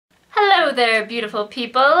Hello there, beautiful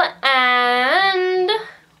people, and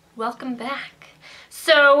welcome back.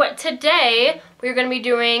 So today we're going to be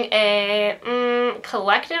doing a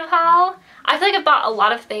collective haul. I feel like I've bought a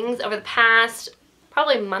lot of things over the past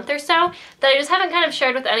probably month or so that I just haven't kind of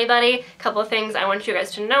shared with anybody. A couple of things I want you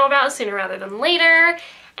guys to know about sooner rather than later.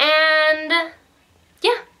 And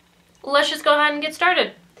yeah, let's just go ahead and get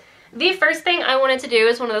started. The first thing I wanted to do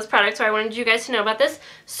is one of those products where I wanted you guys to know about this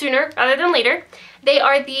sooner rather than later. They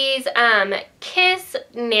are these Kiss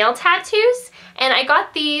nail tattoos, and I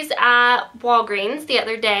got these at Walgreens the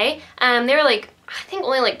other day. They were like, I think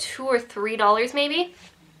only like $2 or $3 maybe,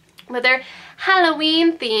 but they're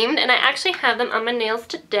Halloween themed, and I actually have them on my nails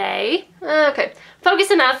today. Okay,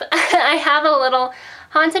 focus enough. I have a little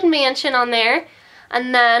Haunted Mansion on there,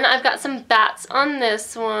 and then I've got some bats on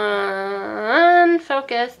this one.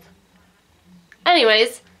 Focus.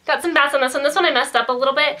 Anyways, got some bats on this one. This one I messed up a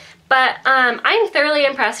little bit, but I'm thoroughly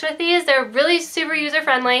impressed with these. They're really super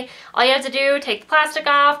user-friendly. All you have to do, take the plastic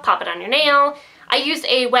off, pop it on your nail. I used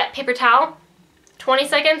a wet paper towel. 20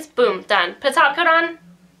 seconds, boom, done. Put a top coat on,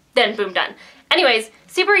 then boom, done. Anyways,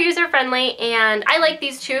 super user-friendly, and I like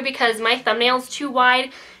these too because my thumbnail's too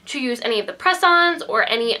wide to use any of the press-ons or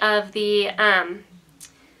any of the,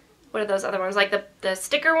 what are those other ones, like the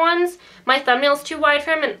sticker ones. My thumbnail's too wide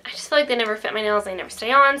for them, and I just feel like they never fit my nails, they never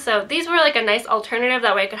stay on. So these were like a nice alternative.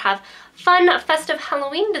 That way I could have fun, festive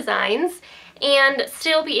Halloween designs and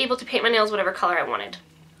still be able to paint my nails whatever color I wanted.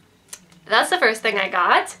 That's the first thing I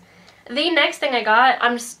got. The next thing I got,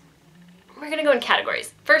 we're gonna go in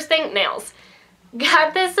categories. First thing, nails.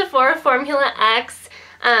 Got this Sephora Formula X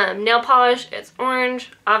nail polish. It's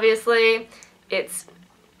orange, obviously. It's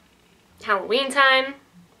Halloween time.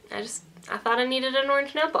 I thought I needed an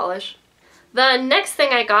orange nail polish. The next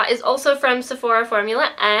thing I got is also from Sephora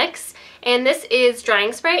Formula X, and this is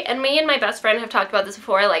drying spray. And me and my best friend have talked about this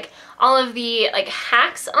before, like all of the like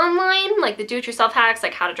hacks online, like the do-it-yourself hacks,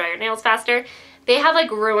 like how to dry your nails faster. They have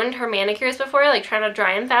like ruined her manicures before, like trying to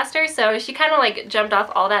dry them faster, so she kind of like jumped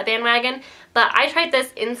off all that bandwagon. But I tried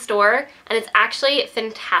this in store, and it's actually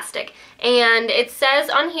fantastic. And it says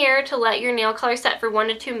on here to let your nail color set for 1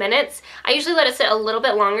 to 2 minutes. I usually let it sit a little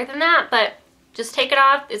bit longer than that, but just take it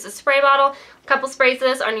off. It's a spray bottle, a couple sprays of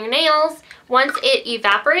this on your nails. Once it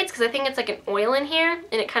evaporates, because I think it's like an oil in here,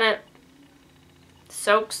 and it kind of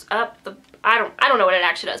soaks up the, I don't know what it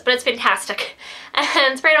actually does, but it's fantastic.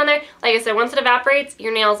 And spray it on there. Like I said, once it evaporates,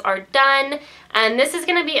 your nails are done. And this is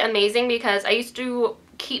going to be amazing because I used to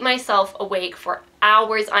keep myself awake for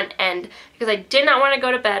hours on end because I did not want to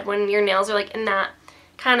go to bed when your nails are like in that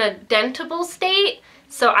kind of dentable state.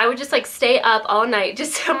 So I would just like stay up all night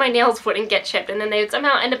just so my nails wouldn't get chipped, and then they would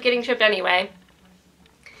somehow end up getting chipped anyway.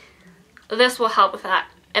 This will help with that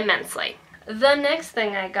immensely. The next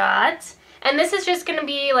thing I got, and this is just going to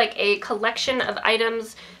be like a collection of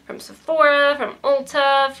items from Sephora, from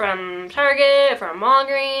Ulta, from Target, from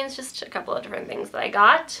Walgreens, just a couple of different things that I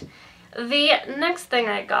got. The next thing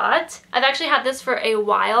I got, I've actually had this for a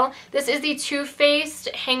while. This is the Too Faced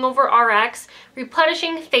Hangover RX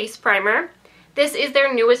Replenishing Face Primer. This is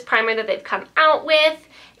their newest primer that they've come out with,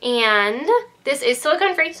 and this is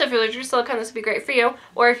silicone free, so if you're allergic to silicone, this would be great for you,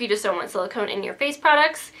 or if you just don't want silicone in your face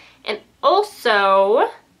products. And also,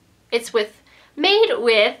 it's made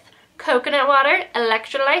with coconut water,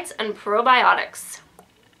 electrolytes, and probiotics.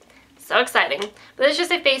 So exciting. But it's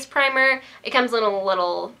just a face primer. It comes in a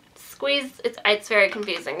little squeeze. It's very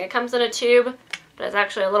confusing. It comes in a tube, but it's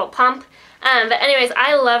actually a little pump. But anyways,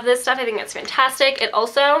 I love this stuff. I think it's fantastic. It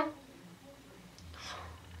also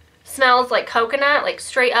smells like coconut, like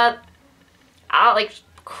straight up. I'll like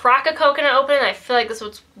crack a coconut open, and I feel like this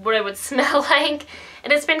is what it would smell like.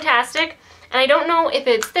 And it's fantastic. And I don't know if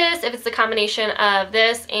it's this, if it's the combination of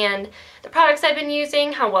this and the products I've been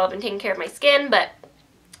using, how well I've been taking care of my skin, but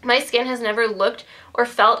my skin has never looked or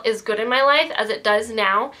felt as good in my life as it does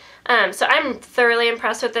now. So I'm thoroughly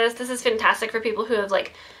impressed with this. This is fantastic for people who have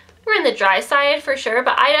like, we're in the dry side for sure,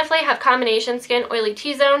 but I definitely have combination skin, oily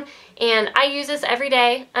T-zone, and I use this every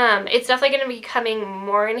day. It's definitely going to be coming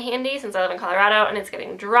more in handy since I live in Colorado and it's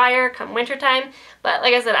getting drier come wintertime. But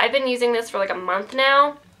like I said, I've been using this for like a month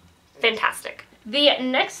now. Fantastic. The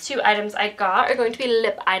next two items I got are going to be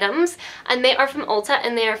lip items, and they are from Ulta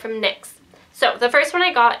and they are from NYX. So the first one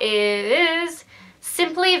I got is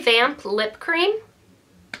Simply Vamp Lip Cream.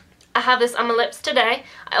 I have this on my lips today.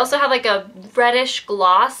 I also have like a reddish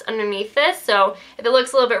gloss underneath this, so if it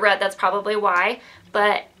looks a little bit red, that's probably why.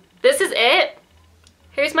 But this is it.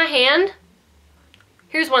 Here's my hand.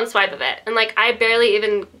 Here's one swipe of it, and like I barely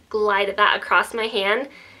even glided that across my hand.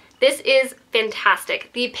 This is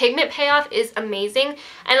fantastic. The pigment payoff is amazing,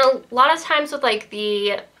 and a lot of times with like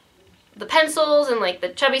the the pencils and like the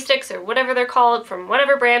chubby sticks or whatever they're called from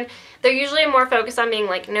whatever brand, they're usually more focused on being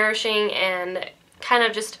like nourishing and kind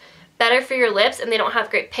of just better for your lips, and they don't have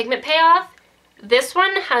great pigment payoff. This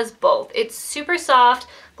one has both. It's super soft,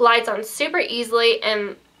 glides on super easily,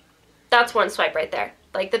 and that's one swipe right there.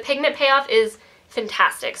 Like the pigment payoff is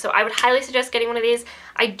fantastic. So I would highly suggest getting one of these.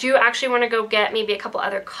 I do actually want to go get maybe a couple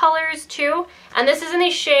other colors too. And this is in the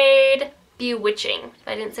shade Bewitching. If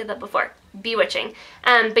I didn't say that before. Bewitching.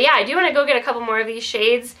 But yeah, I do want to go get a couple more of these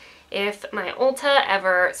shades if my Ulta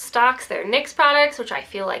ever stocks their NYX products, which I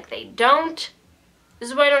feel like they don't. This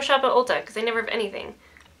is why I don't shop at Ulta, because they never have anything.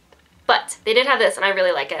 But they did have this, and I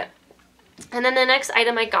really like it. And then the next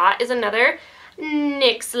item I got is another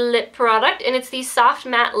NYX lip product, and it's the Soft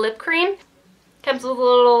Matte Lip Cream. Comes with a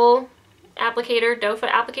little applicator, doe foot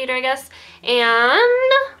applicator, I guess. And,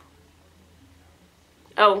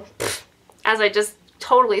 oh, as I just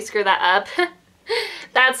totally screw that up.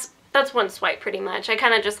 That's one swipe pretty much. I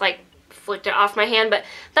kind of just like flicked it off my hand, but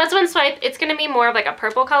that's one swipe. It's going to be more of like a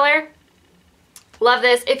purple color. Love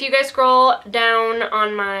this. If you guys scroll down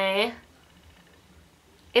on my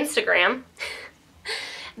Instagram,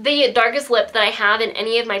 the darkest lip that I have in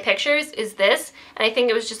any of my pictures is this, and I think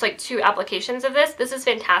it was just like 2 applications of this. This is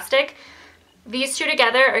fantastic. These two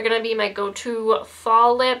together are gonna be my go-to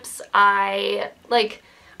fall lips. I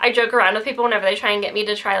joke around with people whenever they try and get me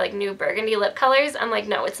to try like new burgundy lip colors. I'm like,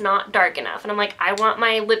 no, it's not dark enough. And I'm like, I want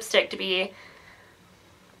my lipstick to be,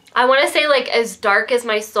 I want to say like as dark as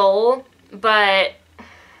my soul, but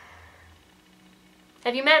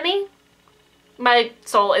have you met me? My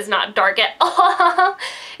soul is not dark at all.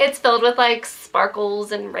 It's filled with like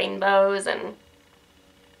sparkles and rainbows and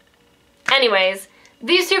anyways,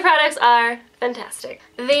 these two products are fantastic.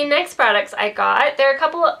 The next products I got, there are a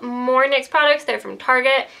couple more NYX products. They're from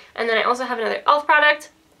Target, and then I also have another e.l.f. product.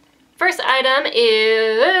 First item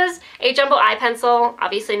is a jumbo eye pencil.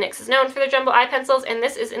 Obviously NYX is known for their jumbo eye pencils, and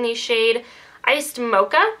this is in the shade Iced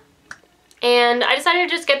Mocha. And I decided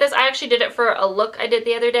to just get this. I actually did it for a look I did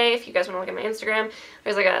the other day. If you guys want to look at my Instagram,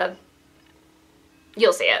 there's like a,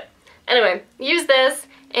 you'll see it. Anyway, use this,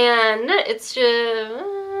 and it's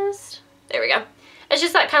just, there we go. It's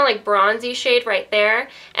just that kind of like bronzy shade right there.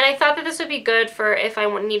 And I thought that this would be good for if I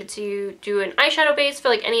needed to do an eyeshadow base for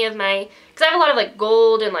like any of my, because I have a lot of like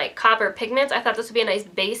gold and like copper pigments. I thought this would be a nice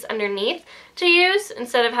base underneath to use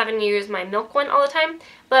instead of having to use my milk one all the time.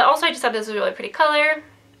 But also I just thought this was a really pretty color,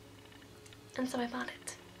 and so I bought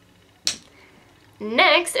it.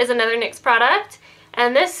 Next is another NYX product,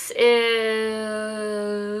 and this is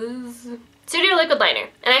Studio Liquid Liner.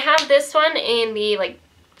 And I have this one in the like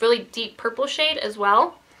really deep purple shade as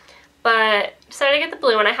well, but decided to get the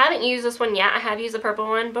blue one. I haven't used this one yet. I have used the purple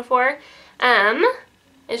one before.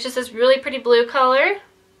 It's just this really pretty blue color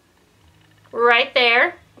right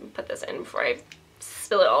there. Let me put this in before I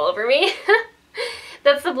spill it all over me.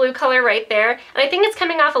 That's the blue color right there, and I think it's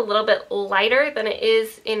coming off a little bit lighter than it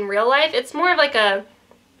is in real life. It's more of like a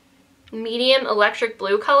medium electric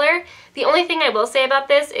blue color. The only thing I will say about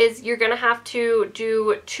this is you're gonna have to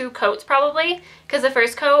do 2 coats probably, because the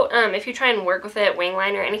first coat, if you try and work with it, wing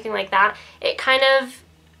line or anything like that, it kind of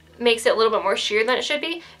makes it a little bit more sheer than it should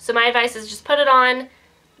be. So my advice is just put it on,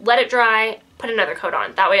 let it dry, put another coat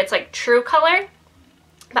on. That way it's like true color.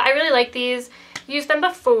 But I really like these, used them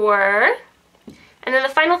before. And then the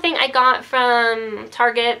final thing I got from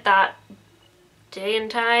Target that day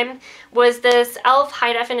and time was this e.l.f.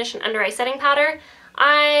 High Definition Under Eye Setting Powder.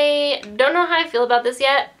 I don't know how I feel about this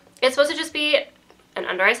yet. It's supposed to just be an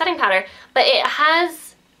under eye setting powder, but it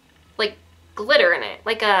has like glitter in it,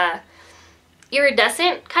 like a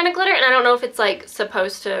iridescent kind of glitter, and I don't know if it's like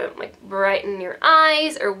supposed to like brighten your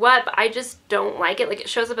eyes or what, but I just don't like it. Like it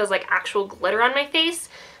shows up as like actual glitter on my face.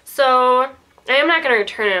 So I am not going to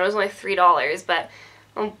return it. It was only $3, but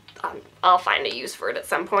I'll find a use for it at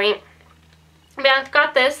some point. But yeah, I've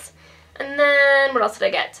got this. And then what else did I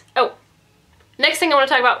get? Oh, next thing I want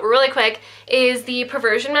to talk about really quick is the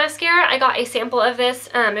Perversion Mascara. I got a sample of this.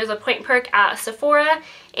 It was a Point and Perk at Sephora,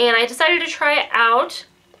 and I decided to try it out.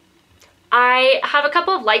 I have a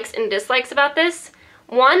couple of likes and dislikes about this.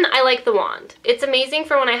 One, I like the wand. It's amazing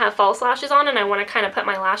for when I have false lashes on and I want to kind of put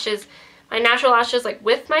my lashes, my natural lashes, like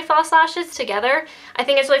with my false lashes together. I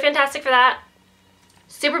think it's really fantastic for that.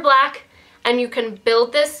 Super black, and you can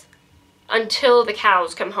build this until the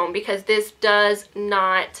cows come home because this does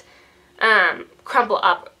not crumple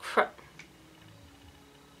up.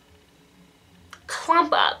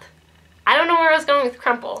 Clump up. I don't know where I was going with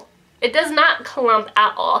crumple. It does not clump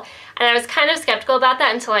at all. And I was kind of skeptical about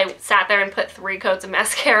that until I sat there and put 3 coats of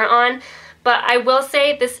mascara on. But I will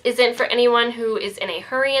say this isn't for anyone who is in a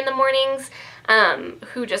hurry in the mornings.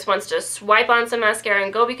 who just wants to swipe on some mascara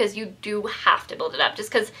and go, because you do have to build it up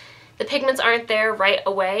just because the pigments aren't there right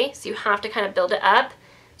away, so you have to kind of build it up.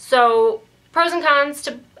 So pros and cons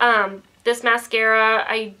to this mascara.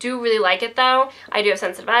 I do really like it though. I do have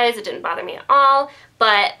sensitive eyes. It didn't bother me at all.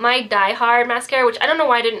 But my Die Hard mascara, which I don't know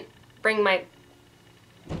why I didn't bring my...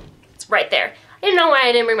 It's right there. I didn't know why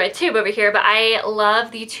I didn't bring my tube over here, but I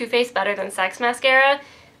love the Too Faced Better Than Sex mascara.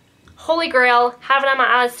 Holy grail. Have it on my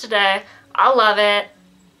eyes today. I love it.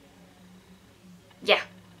 Yeah.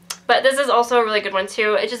 But this is also a really good one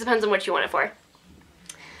too. It just depends on what you want it for.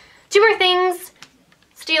 Two more things.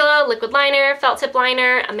 Stila liquid liner, felt tip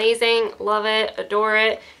liner, amazing, love it, adore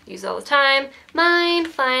it, use it all the time. Mine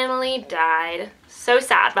finally died. So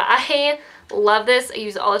sad, but I love this. I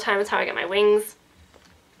use it all the time. It's how I get my wings.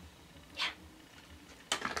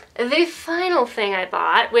 Yeah. The final thing I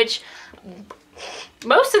bought, which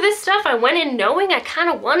most of this stuff I went in knowing I kind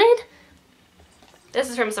of wanted.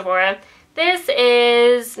 This is from Sephora. This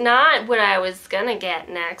is not what I was gonna get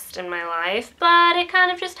next in my life, but it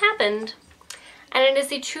kind of just happened. And it is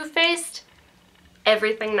the Too Faced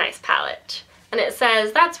Everything Nice palette. And it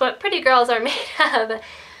says, that's what pretty girls are made of.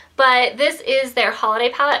 But this is their holiday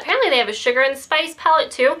palette. Apparently they have a sugar and spice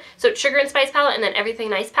palette too. So it's sugar and spice palette and then Everything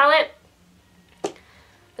Nice palette.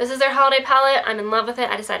 This is their holiday palette. I'm in love with it.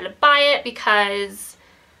 I decided to buy it because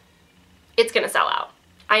it's gonna sell out.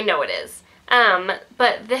 I know it is.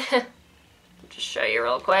 But just show you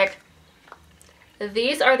real quick.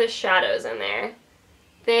 These are the shadows in there.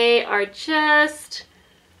 They are just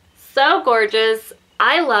so gorgeous.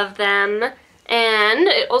 I love them. And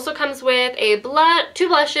it also comes with a two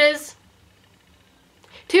blushes,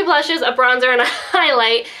 a bronzer, and a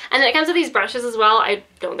highlight. And then it comes with these brushes as well. I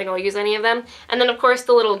don't think I'll use any of them. And then of course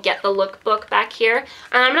the little Get the Look book back here.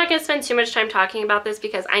 And I'm not going to spend too much time talking about this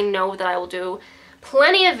because I know that I will do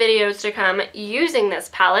plenty of videos to come using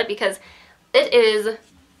this palette because it is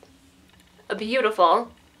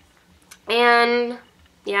beautiful. And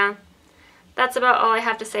yeah, that's about all I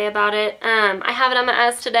have to say about it. I have it on my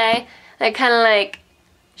eyes today. That kind of like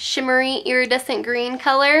shimmery iridescent green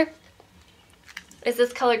color. Is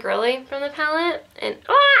this color girly from the palette? And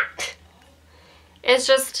it's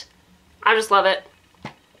just, I just love it.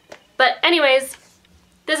 But anyways,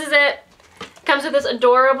 this is it. Comes with this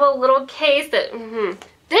adorable little case that,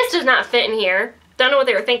 this does not fit in here. Don't know what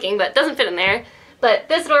they were thinking, but it doesn't fit in there. But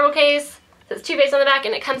this adorable case says Too Faced on the back,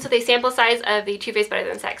 and it comes with a sample size of the Too Faced Better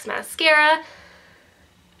Than Sex mascara.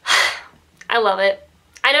 I love it.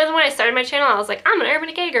 I know that when I started my channel, I was like, I'm an Urban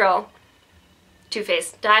Decay girl. Too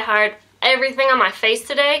Faced, Die Hard. Everything on my face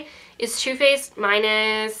today is Too Faced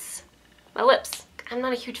minus my lips. I'm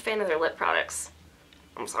not a huge fan of their lip products.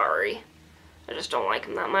 I'm sorry. I just don't like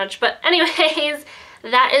them that much. But anyways,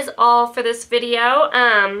 that is all for this video.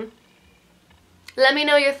 Let me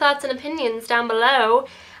know your thoughts and opinions down below.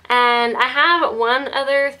 And I have one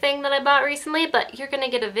other thing that I bought recently, but you're going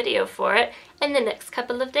to get a video for it in the next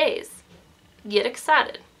couple of days. Get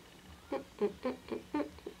excited.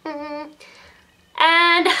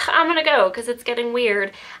 And I'm going to go because it's getting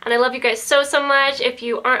weird. And I love you guys so, so much. If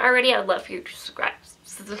you aren't already, I'd love for you to subscribe.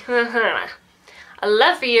 I'd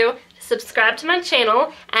love for you to subscribe to my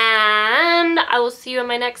channel. And I will see you in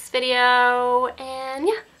my next video. And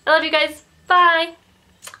yeah, I love you guys. Bye.